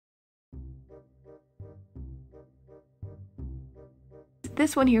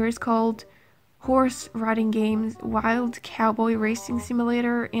this one here is called Horse Riding Games Wild Cowboy Racing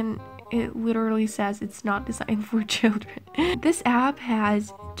Simulator, and it literally says it's not designed for children. This app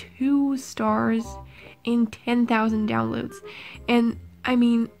has 2 stars and 10,000 downloads, and I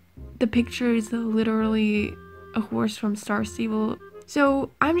mean, the picture is literally a horse from Starstable. So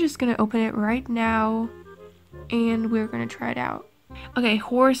I'm just gonna open it right now and we're gonna try it out. Okay,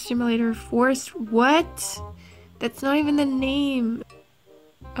 Horse Simulator Forest. What? That's not even the name.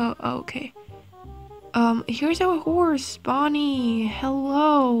 Oh, okay. Here's our horse, Bonnie.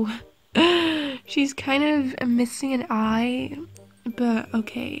 Hello. She's kind of missing an eye, but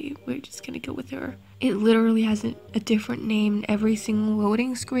okay, we're just gonna go with her. It literally has a different name in every single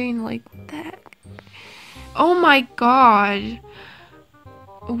loading screen. Like, what the heck? Oh my god.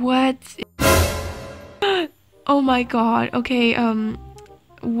 What? Oh my god. Okay,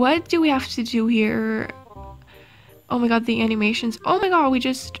 what do we have to do here? Oh my god, the animations. Oh my god, we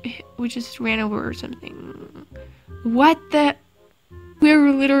just ran over something. What the?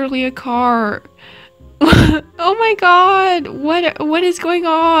 We're literally a car. Oh my god. What is going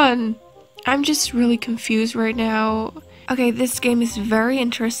on? I'm just really confused right now. Okay, this game is very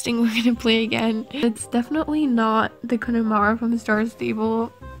interesting. We're gonna play again. It's definitely not the Connemara from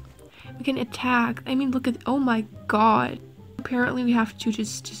Starstable. We can attack. I mean, look at, oh my god. Apparently we have to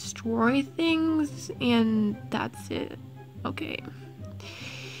just destroy things and that's it. Okay.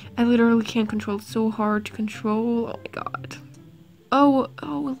 I literally can't control. It's so hard to control. Oh my god. Oh,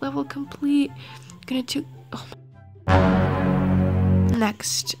 level complete. Gonna do, oh.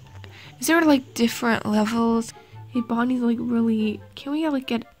 Next. Is there like different levels? Hey, Bonnie's like really, can we like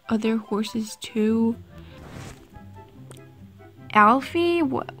get other horses too? Alfie?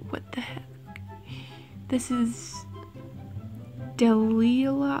 What the heck? This is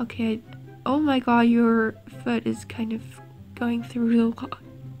Delilah. Okay. Oh my god, your foot is kind of going through the wall.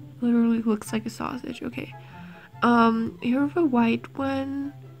 Literally looks like a sausage. Okay. Here's a white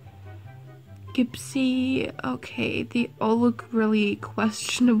one. Gypsy. Okay, they all look really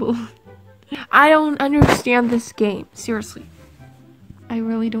questionable. I don't understand this game. Seriously. I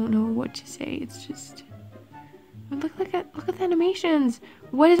really don't know what to say. It's just, look at the animations.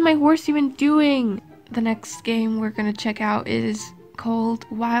 What is my horse even doing? The next game we're gonna check out is called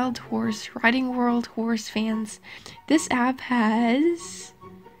Wild Horse Riding World Horse Fans. This app has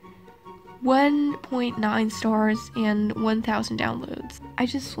 1.9 stars and 1,000 downloads. I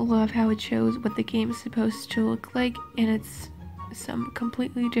just love how it shows what the game is supposed to look like, and it's some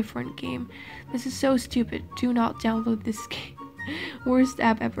completely different game. This is so stupid. Do not download this game. Worst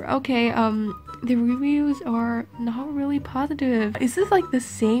app ever. Okay, the reviews are not really positive. Is this like the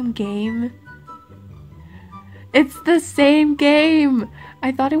same game? It's the same game!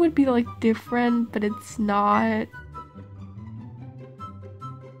 I thought it would be like different, but it's not.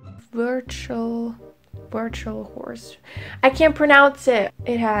 Virtual horse. I can't pronounce it.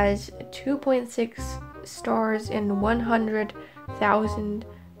 It has 2.6 stars and 100,000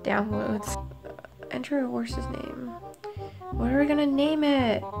 downloads. Enter a horse's name. What are we gonna name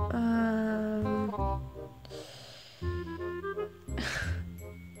it?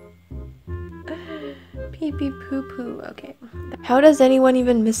 Pee pee poo poo. Okay. How does anyone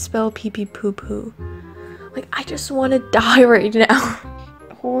even misspell pee pee poo poo? Like, I just want to die right now.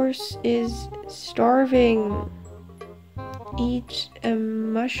 Horse is starving. Eat a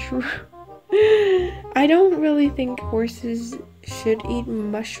mushroom. I don't really think horses should eat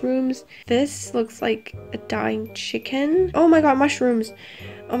mushrooms. This looks like a dying chicken. Oh my god, mushrooms.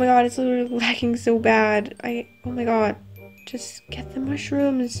 Oh my god, it's literally lagging so bad. Oh my god. Just get the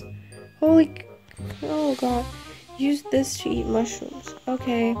mushrooms. Holy, oh god. Use this to eat mushrooms.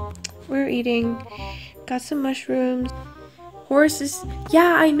 Okay, we're eating. Got some mushrooms. Horses,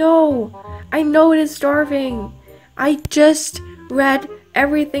 yeah, I know it is starving. I just read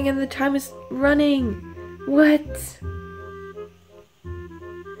everything and the time is running. What?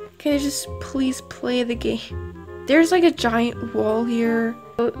 Can I just please play the game? There's like a giant wall here.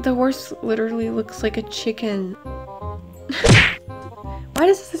 The horse literally looks like a chicken. Why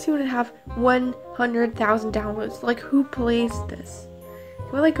does this even have 100,000 downloads? Like, who plays this?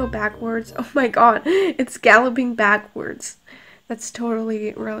 Can we like go backwards? Oh my god, it's galloping backwards. That's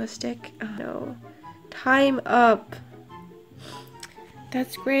totally realistic. Oh, no. Time up.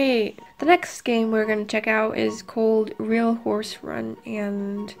 That's great. The next game we're gonna check out is called Real Horse Run,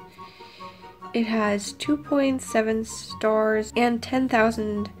 and it has 2.7 stars and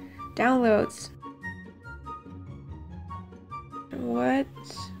 10,000 downloads. What?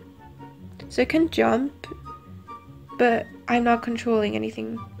 So it can jump, but I'm not controlling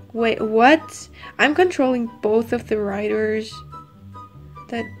anything. Wait, what? I'm controlling both of the riders.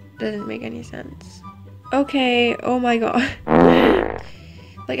 That doesn't make any sense. Okay, oh my god.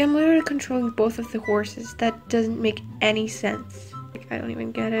 Like, I'm literally controlling both of the horses. That doesn't make any sense. Like, I don't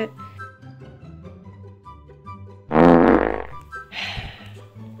even get it.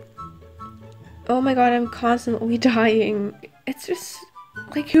 Oh my god, I'm constantly dying. It's just,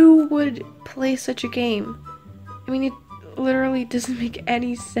 like, who would play such a game? I mean, it literally doesn't make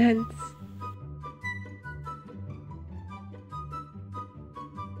any sense.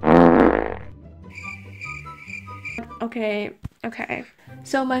 Okay.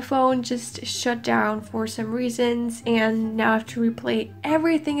 So my phone just shut down for some reasons, and now I have to replay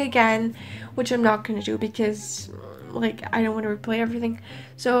everything again, which I'm not gonna do because, like, I don't want to replay everything.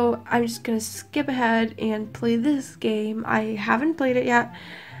 So I'm just gonna skip ahead and play this game. I haven't played it yet.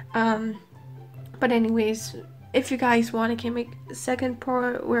 But anyways, if you guys want, I can make a second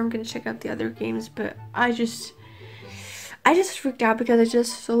part where I'm gonna check out the other games, but I just freaked out because I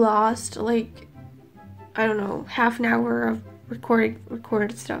just lost, like, I don't know, half an hour of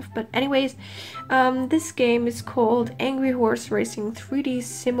recorded stuff. But anyways, this game is called Angry Horse Racing 3D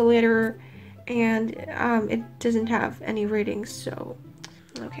Simulator, and it doesn't have any ratings, so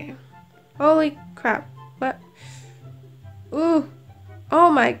okay. Holy crap. What? Ooh.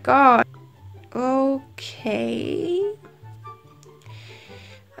 Oh my god. Okay.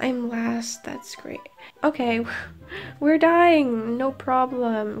 I'm last. That's great. Okay, we're dying. No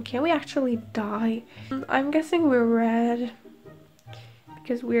problem. Can we actually die? I'm guessing we're red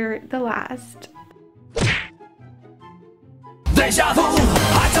because we're the last. Deja vu.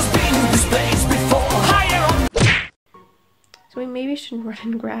 I just been in this place before. Higher. So we maybe shouldn't run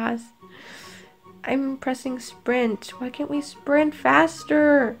in grass. I'm pressing sprint. Why can't we sprint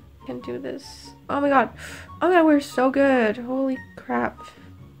faster? Can't do this. Oh my god. Oh my god, we're so good. Holy crap.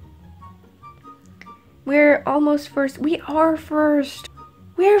 We're almost first. We are first.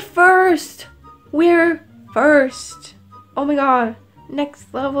 We're first. We're first. Oh my god.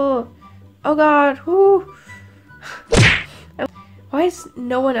 Next level. Oh god. Whoo. Why is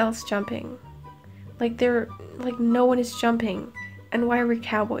no one else jumping? Like no one is jumping. And why are we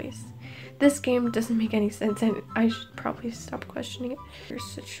cowboys? This game doesn't make any sense, and I should probably stop questioning it. You're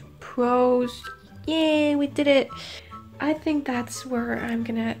such pros. Yay, we did it. I think that's where I'm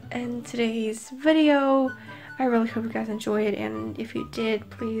gonna end today's video. I really hope you guys enjoyed, and if you did,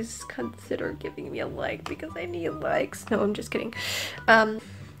 please consider giving me a like because I need likes. No, I'm just kidding.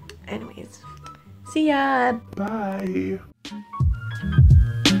 Anyways, see ya. Bye.